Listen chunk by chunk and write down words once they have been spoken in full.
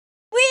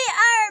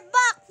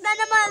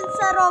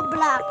sa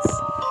Roblox.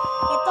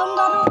 Itong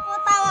laro po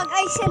tawag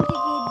ay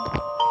Centipede.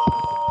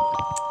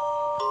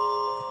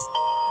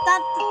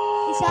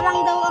 Isa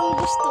lang daw ang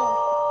gusto.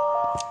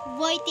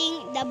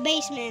 Avoiding the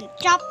basement.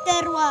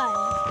 Chapter 1.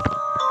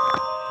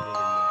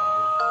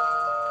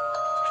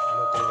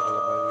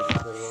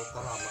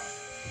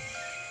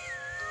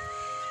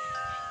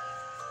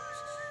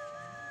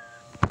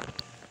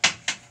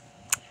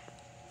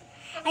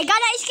 I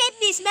gotta escape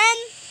this, man.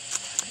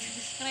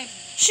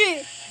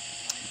 Shit.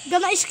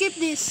 Gonna escape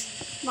this.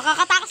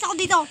 Makakatakas ako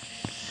dito.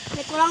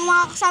 Wait, walang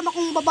makakasama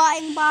kong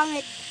babaeng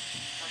bangit.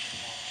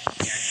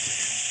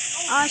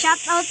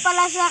 Shoutout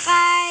pala sa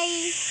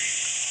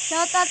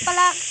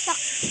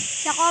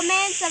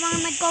comment, sa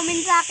mga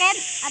nag-comment sa akin.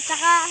 At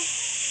saka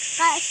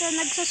sa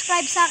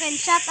nag-subscribe sa akin.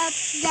 Shoutout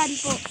dyan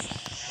po.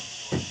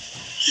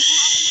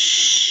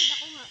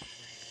 Ako nga.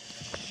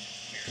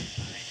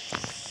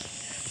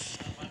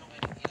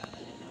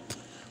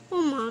 Oh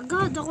my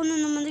God, ako na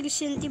naman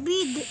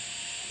nag-centipede.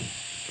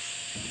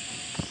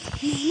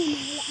 Mahila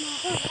na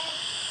ako.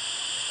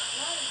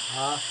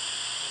 Ha?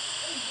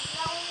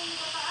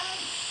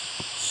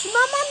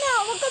 Mama na,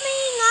 huwag ka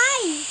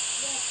maingay.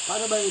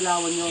 Paano ba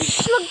ilawan yun?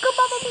 Huwag ka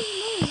pa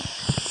maingay.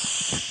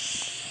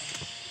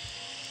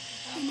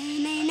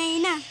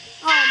 Na.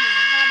 Oh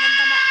my God, ang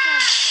taba ko.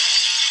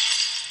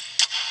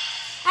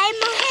 I'm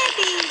a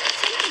heavy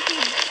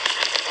centipede.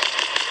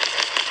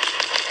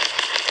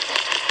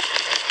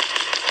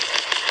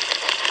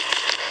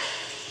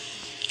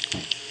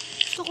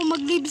 Gusto ko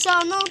mag-live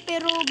sa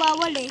pero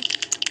bawal eh.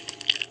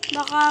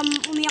 Baka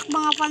umiyak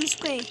mga fans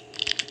ko eh.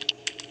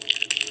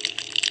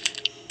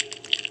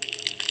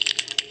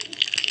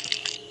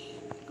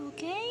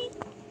 Okay.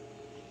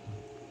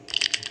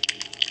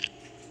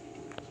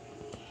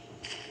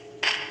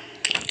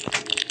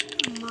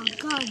 Oh my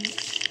God.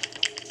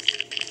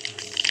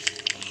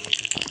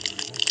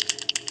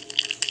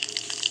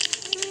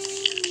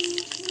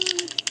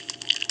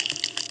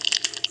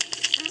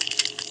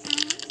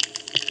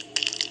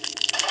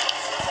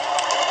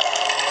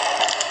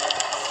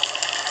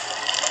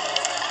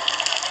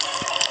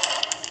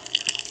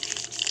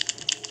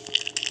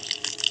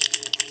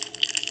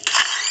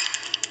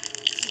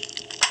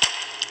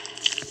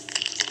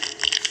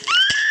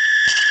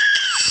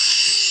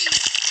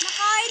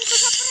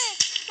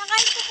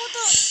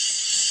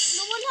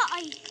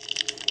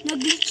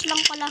 Nag-glitch lang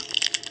pala.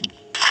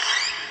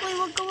 Uy,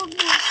 wag mo.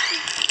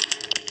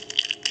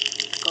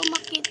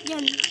 Kumakit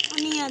dyan.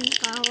 Ano yan?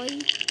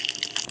 Kahoy?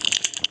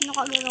 Ano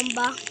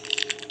kagagamba?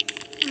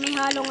 May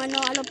halong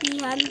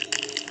alopihan.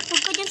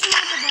 Huwag ka dyan sa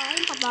mga babae.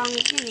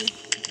 Papangit yan eh.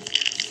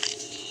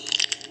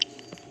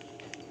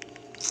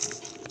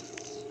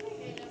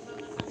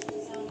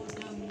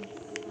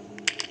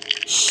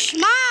 Shhh!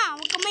 Ma!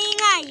 Huwag ka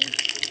maingay!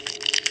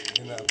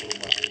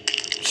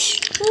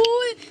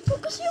 Uy! Huwag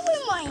kasi ako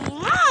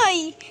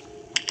maingay!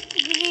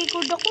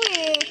 Nag-record ako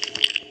eh.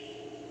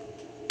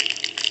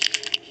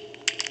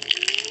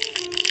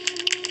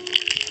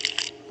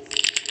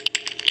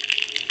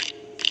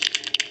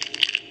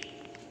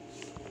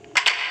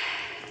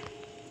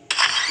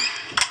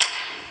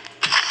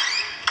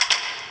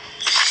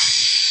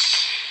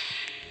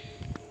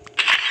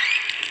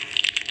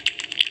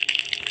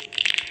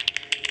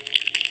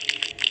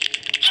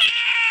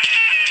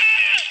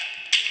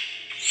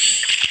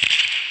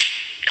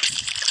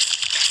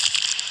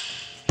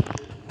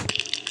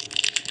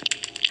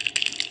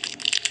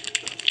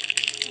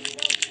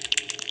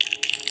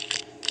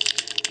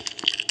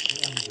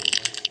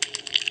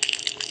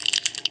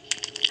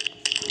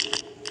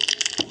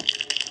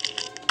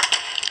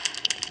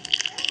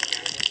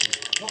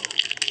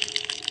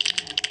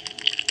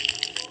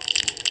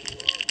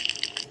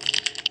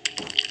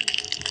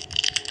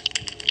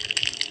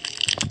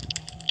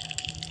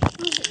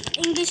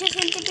 Hindi siya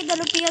centipede,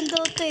 alopihan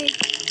daw ito eh.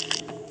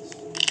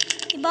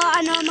 Diba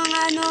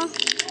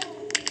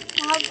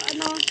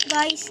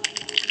guys,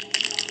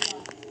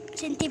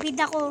 centipede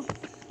ako.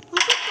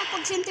 Ang cute ko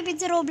pag centipede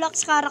sa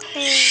Roblox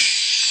character.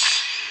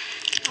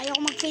 Ayaw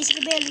ko mag-face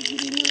reveal,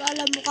 hindi nyo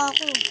alam mukha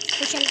ko.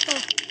 Special to.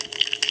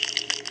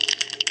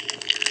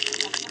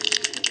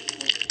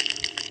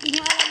 Hindi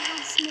nyo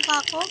alam mukha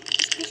ko.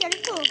 Special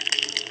to.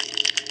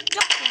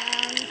 Joke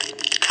lang.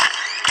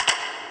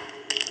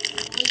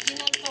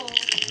 Original to.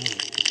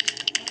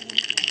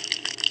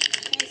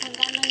 Kaya isang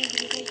daan lang yung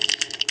binigay.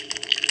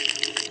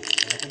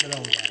 Wala ko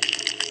dalawang daan.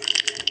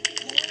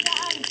 Dalawang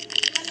daan.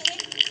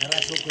 Maliit.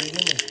 Naraso ko rin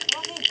yun eh.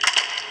 Okay.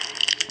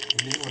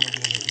 Hindi ko alam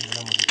yun yung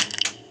dala mo dito.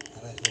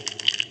 Naraso ko rin.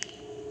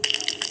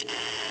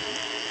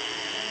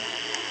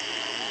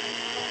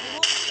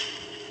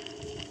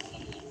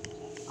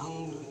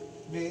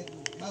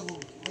 Bago,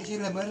 may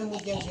sila, meron mo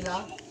dyan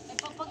sila? Ay,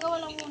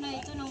 papagawa lang muna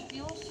ito ng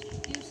fuse.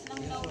 Fuse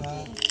lang daw.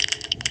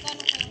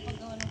 Kano pa yung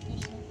paggawa ng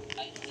fuse na?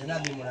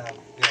 Sinabi mo na.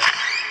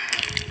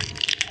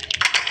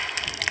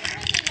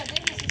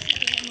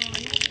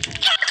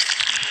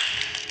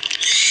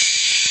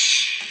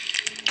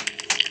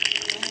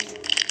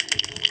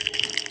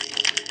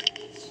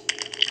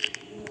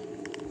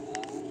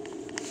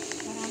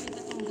 Marami ka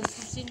itong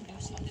gastusin.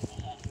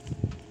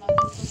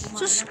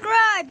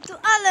 Subscribe to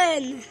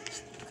Allen.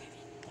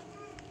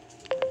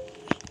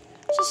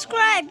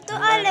 Subscribe to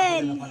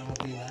Allen.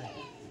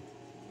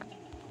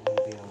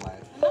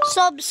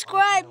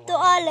 Subscribe to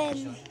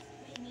Allen.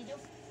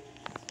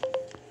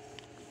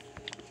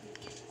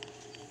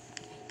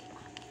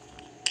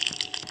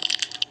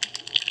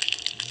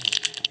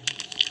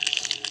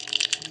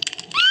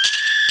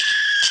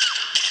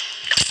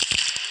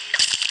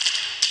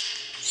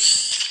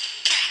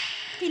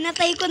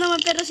 Pinatay ko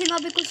naman pero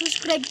sinabi ko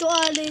subscribe to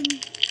Allen.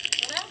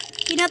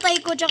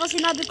 Pinatay ko tsaka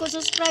sinabi ko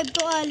subscribe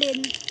to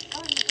Allen. Oh,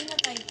 hindi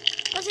pinatay.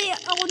 Kasi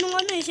ako nung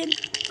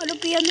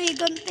alupihan na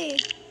higante.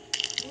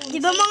 Di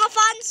ba mga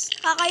fans?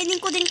 Kakainin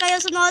ko din kayo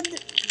sunod.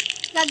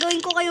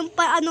 Gagawin ko kayong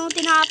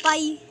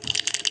tinapay.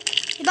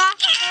 Di ba?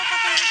 Ito,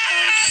 patayin ko.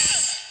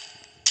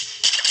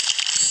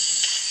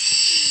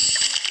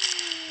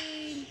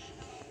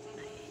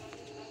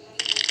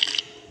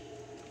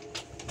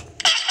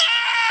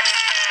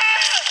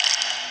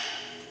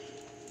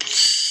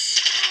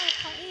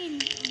 Kain.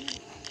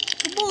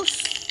 Ubus.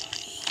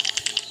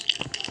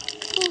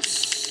 Ubus.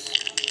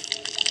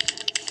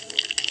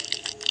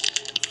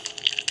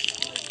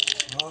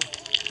 Oh,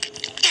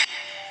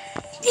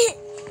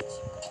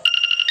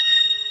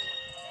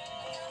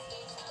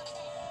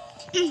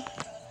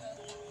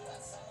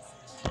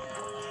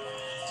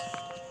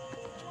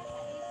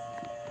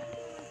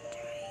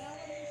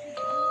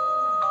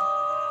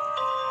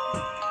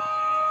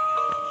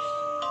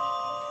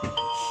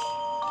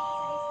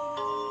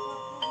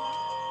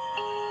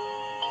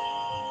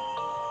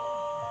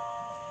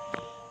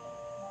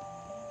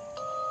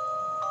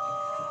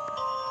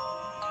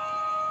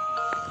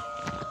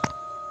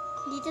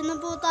 Dito na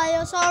po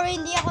tayo. Sorry,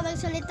 hindi ako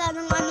nagsalita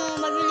ng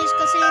mabilis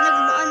kasi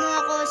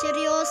ako,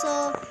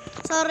 seryoso.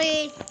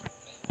 Sorry.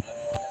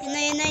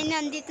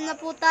 Yun. Dito na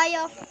po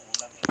tayo.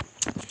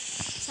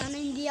 Sana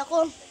hindi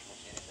ako.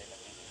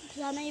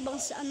 Sana ibang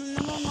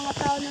naman, mga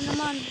tao na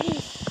naman.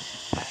 Please.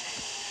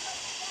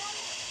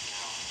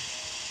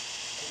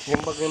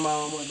 yung bag ni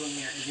mama mo doon,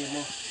 ibigay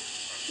mo.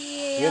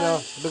 Yun Yeah.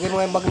 o, ibigay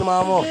mo yung bag ni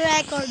mama mo.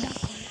 Record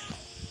ako.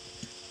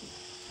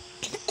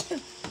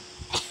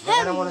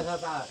 Baka na muna sa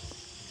taas.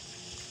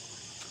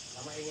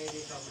 Maingay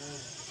dito.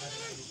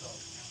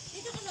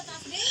 Dito ka na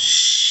taas, babe?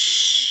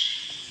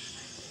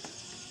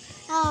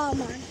 Ah,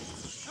 man.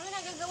 Ano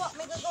nagagawa?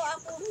 May gagawa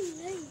ako.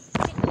 Ay.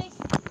 Wait.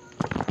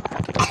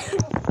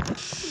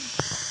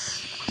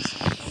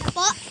 Ano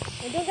po?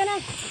 Doon ka na.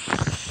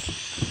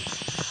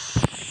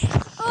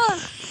 Oh.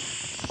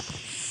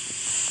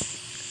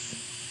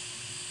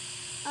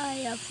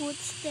 Ay,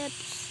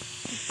 footsteps.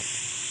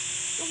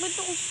 Bakit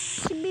ako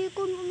si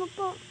Bacon? Ano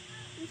pa?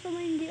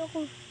 Masama hindi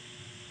ako.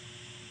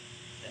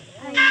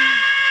 Ay.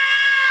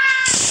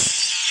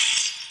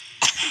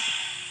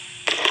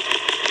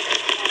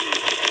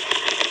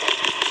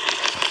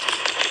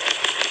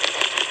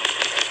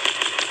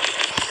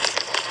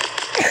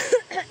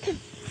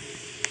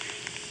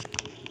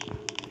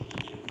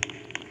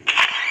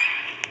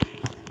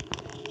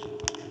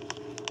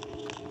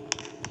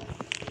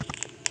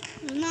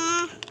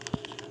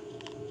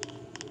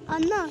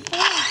 Ana,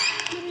 tara.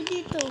 Meron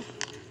dito.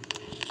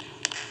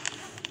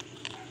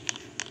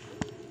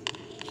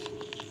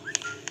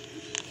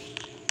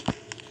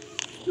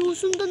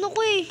 Susundan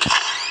ako eh.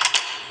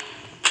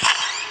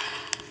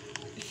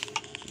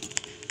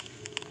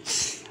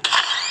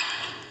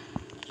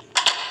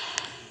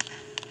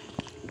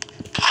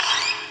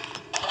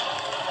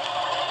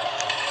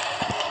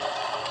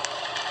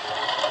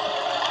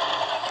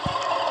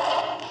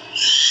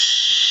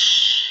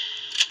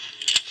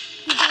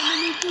 Hindi na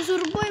nito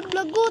survive,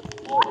 lagot.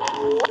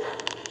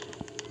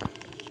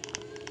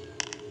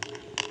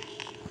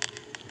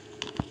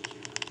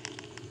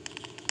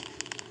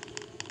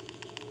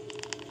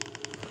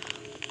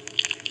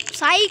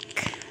 Psych!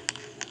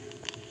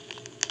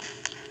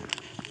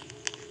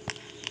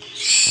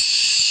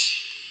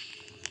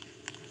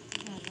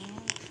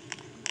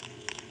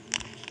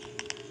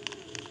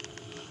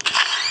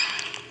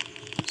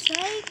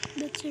 Psych,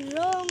 that's a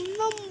wrong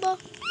number.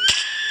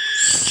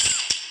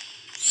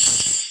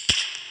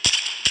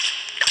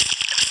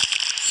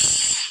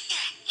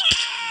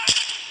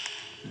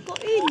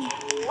 Kain.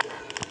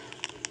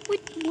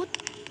 Wait, what?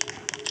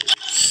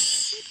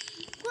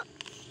 What?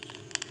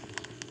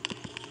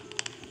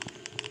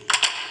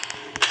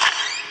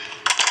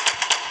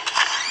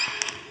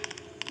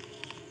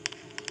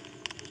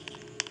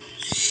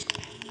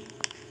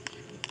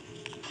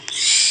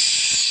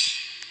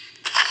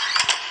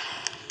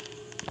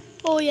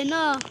 Oh, yan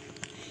na.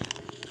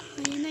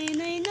 Yan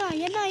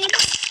na.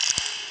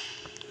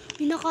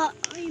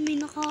 May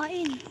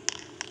nakain.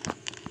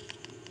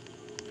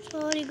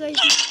 Sorry guys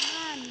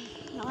naman.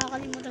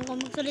 Nakakalimutan ko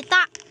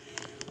magsalita.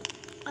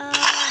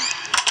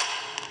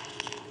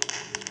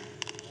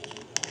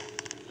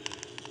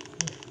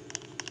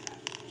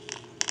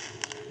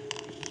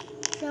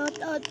 Shout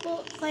out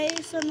po kay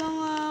sa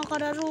mga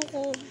kararo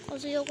ko.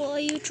 Kasi ako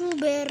ay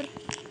YouTuber.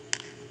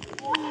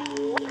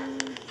 Nahabol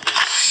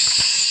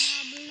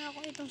na ako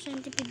itong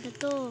centipede na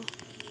to.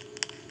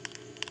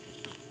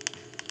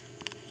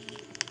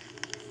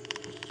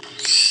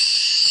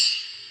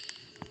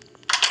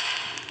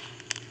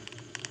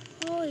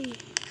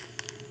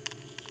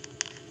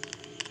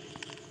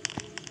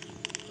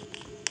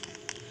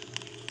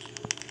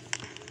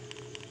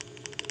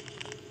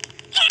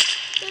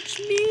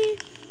 me.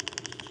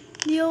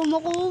 Hindi ako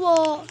makuha.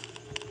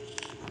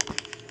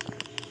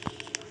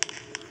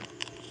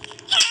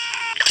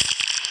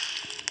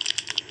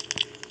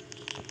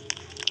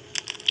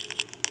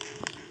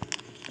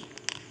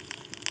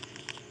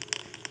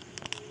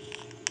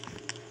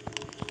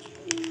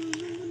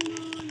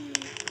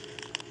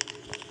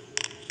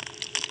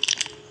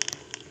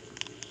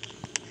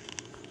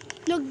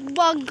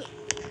 Nag-bug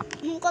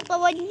yung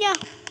katawan niya.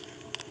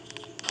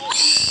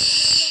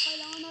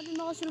 Kailangan natin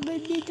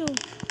makasurvive dito.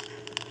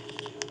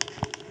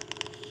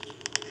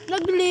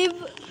 Nag-live.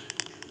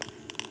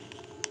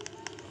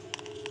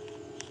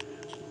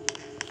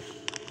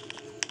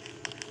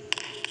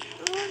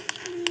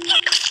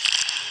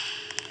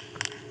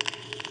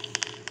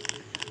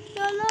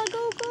 Yala,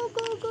 go, go,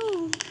 go, go.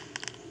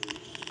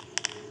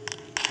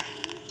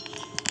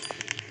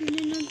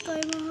 Hindi na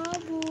tayo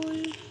mahabol.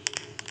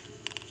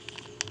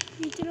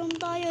 Dito lang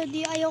tayo.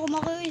 Di ayaw ko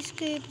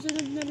maki-escape.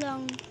 Sunod na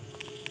lang.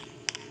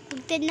 Pag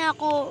 10 na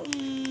ako,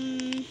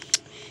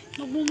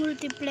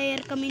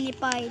 mag-multiplayer kami ni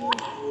Pyle.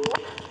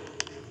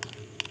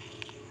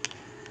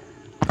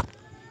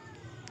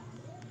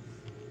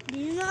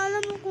 Hindi na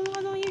alam mo kung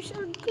anong years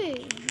old ko eh.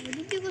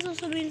 Hindi ko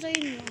sasabihin sa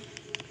inyo.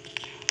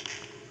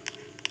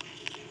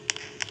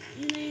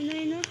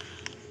 Yun na.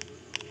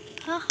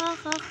 Ha ha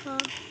ha ha.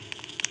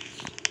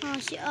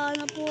 Si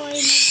Ana po ay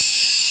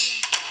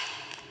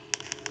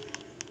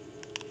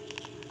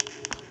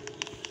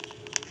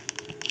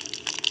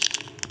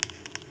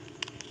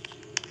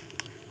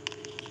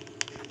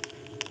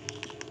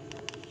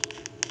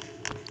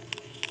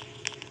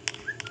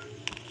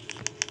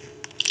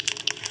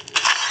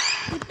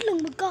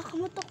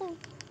magkakamot ako.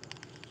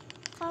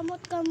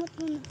 Kamot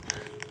muna.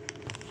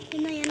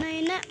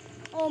 Yan na.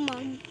 Oh,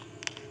 mag.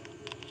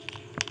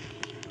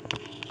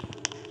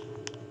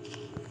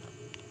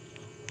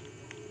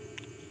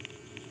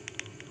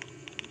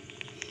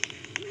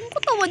 Anong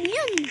katawan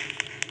yan?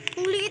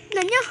 Ang liit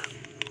na niya.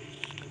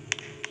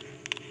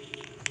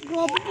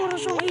 Grabe, para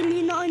siyang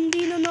alien na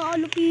hindi na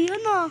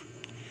naalupihan ah.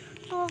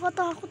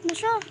 Nakakatakot na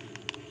siya.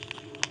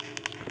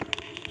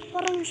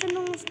 Parang siya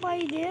ng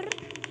spider.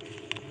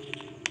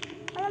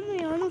 Alam mo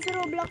yun, nung sa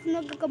Roblox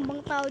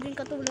nagkakambang tao din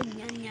katulad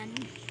niyan.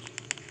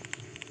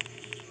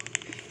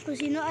 Kung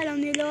sino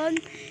alam nila,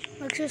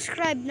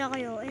 mag-subscribe na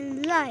kayo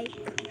and like.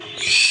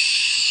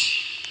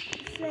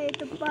 Say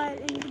to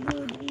Pyle and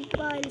good in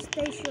Pyle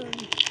Station.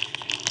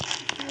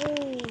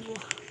 Oh,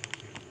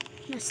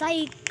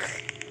 na-psych.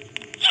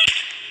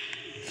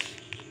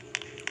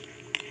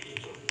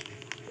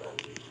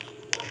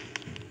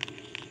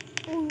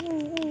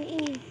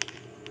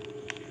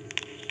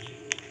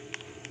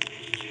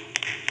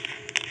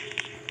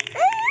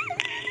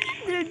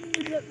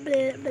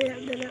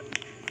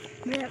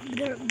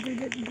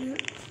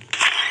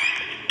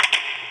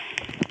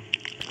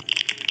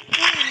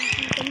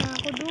 Nakita na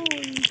ako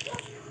dun.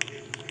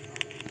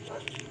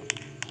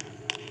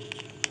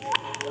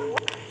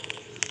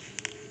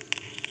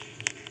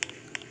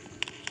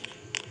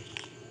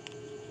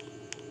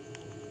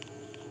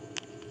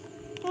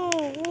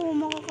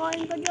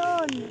 Makakain ka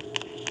dyan.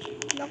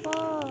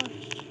 Laka.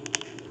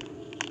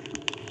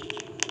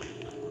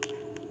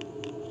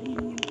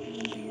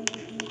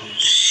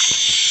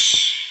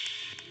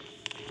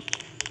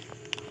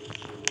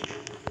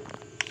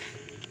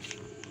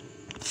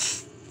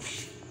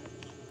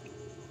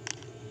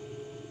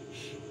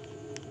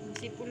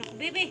 Sipon ako,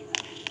 baby.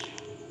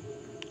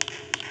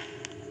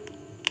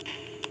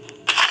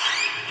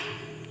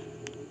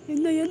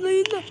 Yan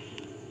na.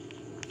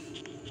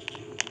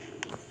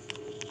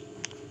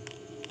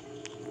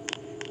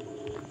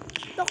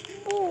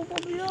 Takbo,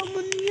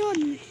 pabiyaman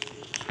yan.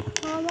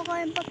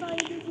 Mamakain pa tayo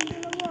dito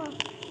dalawa.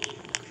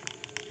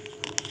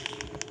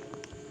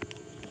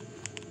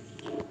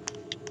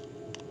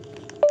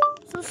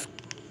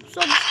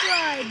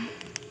 Subscribe.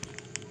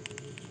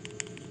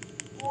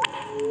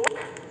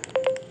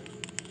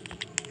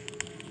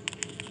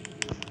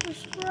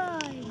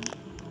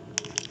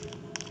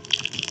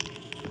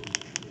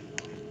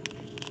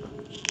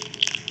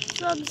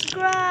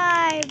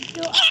 Subscribe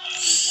to our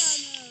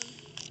channel.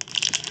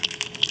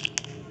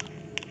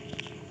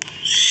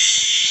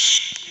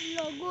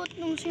 Lagot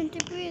ng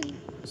centipede.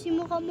 Si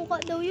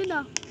mukha-mukha daw yun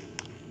ah.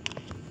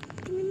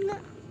 Tingnan nga.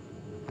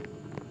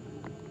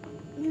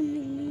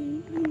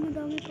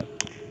 Madami pa.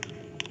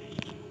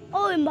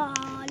 Oy,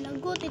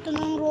 malagot. Ito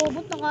ng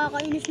robot.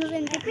 Nakakainis na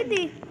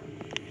centipede eh.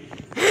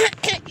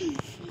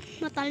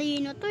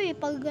 Matalino to eh.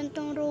 Pag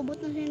gantong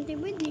robot na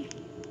centipede eh.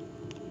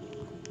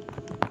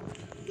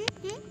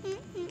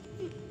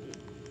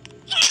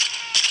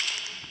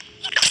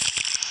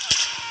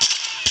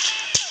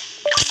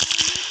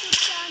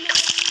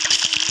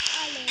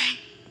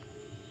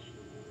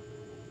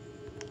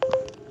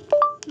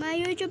 My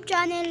YouTube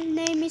channel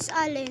name is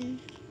Allen.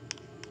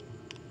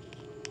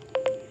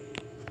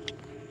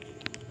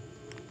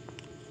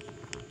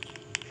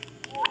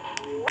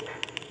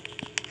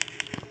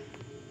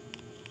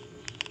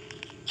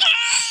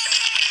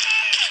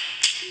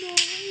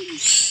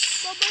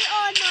 Bye-bye,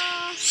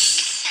 Ana.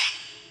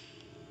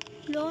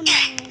 Wala na,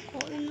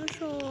 kain na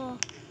siya.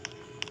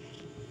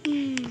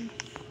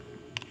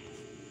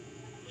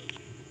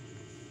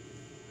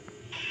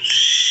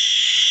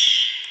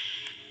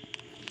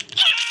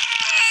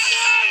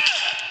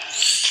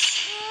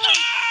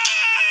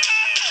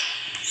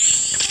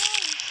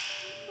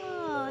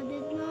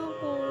 Dead na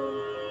ako.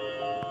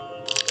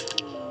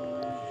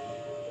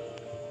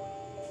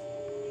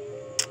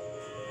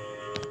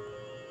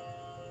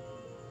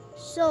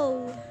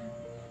 So,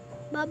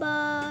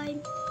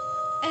 bye-bye.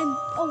 And,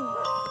 oh,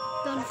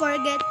 don't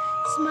forget,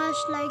 smash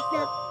like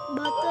that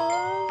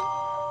button.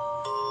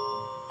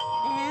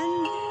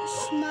 And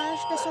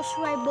smash the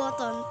subscribe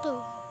button too.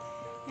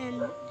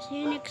 And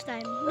see you next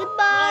time.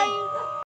 Goodbye!